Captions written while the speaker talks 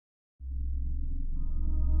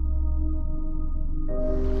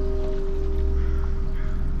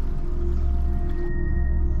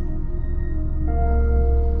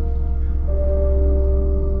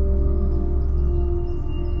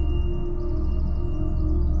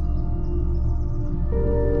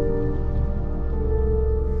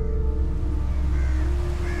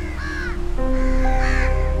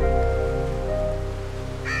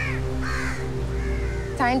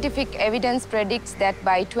scientific evidence predicts that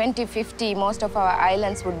by 2050, most of our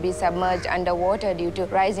islands would be submerged underwater due to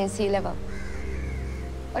rising sea level.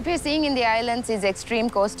 What we're seeing in the islands is extreme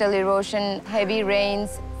coastal erosion, heavy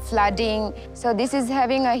rains, flooding. So this is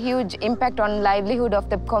having a huge impact on livelihood of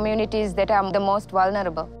the communities that are the most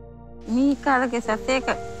vulnerable.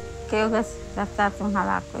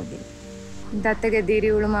 දත්තගේ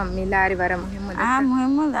දිරිඋළුම මිලාරි වර මුහිම්මද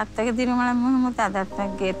මුහිම්ම දත්තගේ දිරිමල මුහිම්ම තදත්ත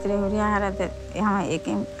ගේත්‍රේ හොරියා හරද එහම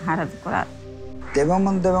ඒකෙන් හරද කරා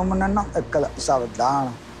දෙවමන් නන්න එක්කල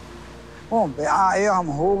සවදාන ඒ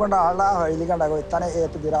हम होगंडा हला हळिलिगंडा गो तने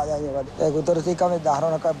ඒතු දිරාදා යවද ඒ උතරති කම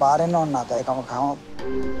දහරණක බාරෙන්න ඕන නැත ඒකම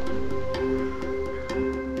කම.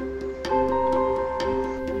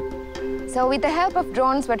 So with the help of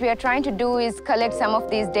drones, what we are trying to do is collect some of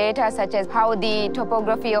these data, such as how the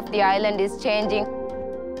topography of the island is changing.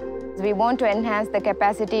 We want to enhance the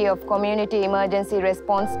capacity of community emergency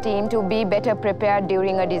response team to be better prepared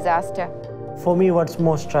during a disaster. For me, what's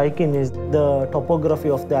most striking is the topography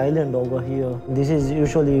of the island over here. This is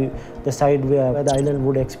usually the side where the island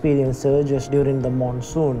would experience surges during the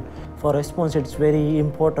monsoon. For response, it's very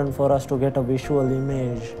important for us to get a visual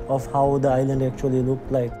image of how the island actually looked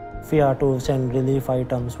like. If we are to send relief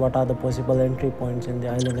items, what are the possible entry points in the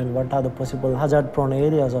island and what are the possible hazard-prone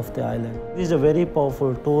areas of the island. This is a very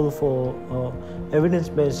powerful tool for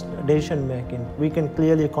evidence-based decision-making. We can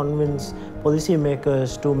clearly convince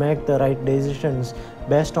policymakers to make the right decisions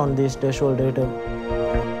based on this threshold data.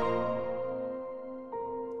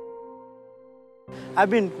 I've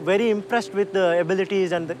been very impressed with the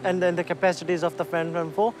abilities and the capacities of the Phantom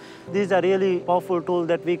 4. These are really powerful tools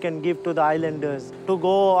that we can give to the islanders to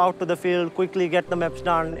go out to the field, quickly get the maps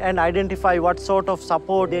done and identify what sort of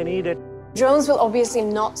support they needed. Drones will obviously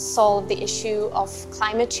not solve the issue of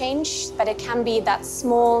climate change, but it can be that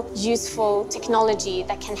small, useful technology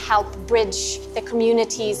that can help bridge the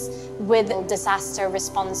communities with disaster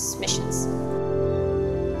response missions.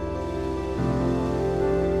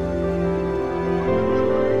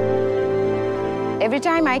 Every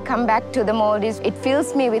time I come back to the Maldives, it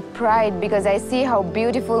fills me with pride because I see how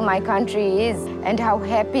beautiful my country is and how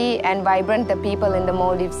happy and vibrant the people in the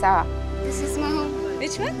Maldives are. This is my home.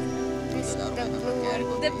 Which one? This, the blue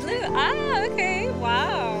one. The blue? Ah, okay.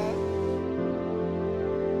 Wow.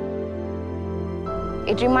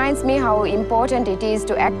 It reminds me how important it is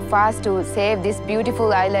to act fast to save this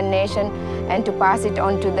beautiful island nation and to pass it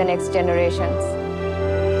on to the next generations.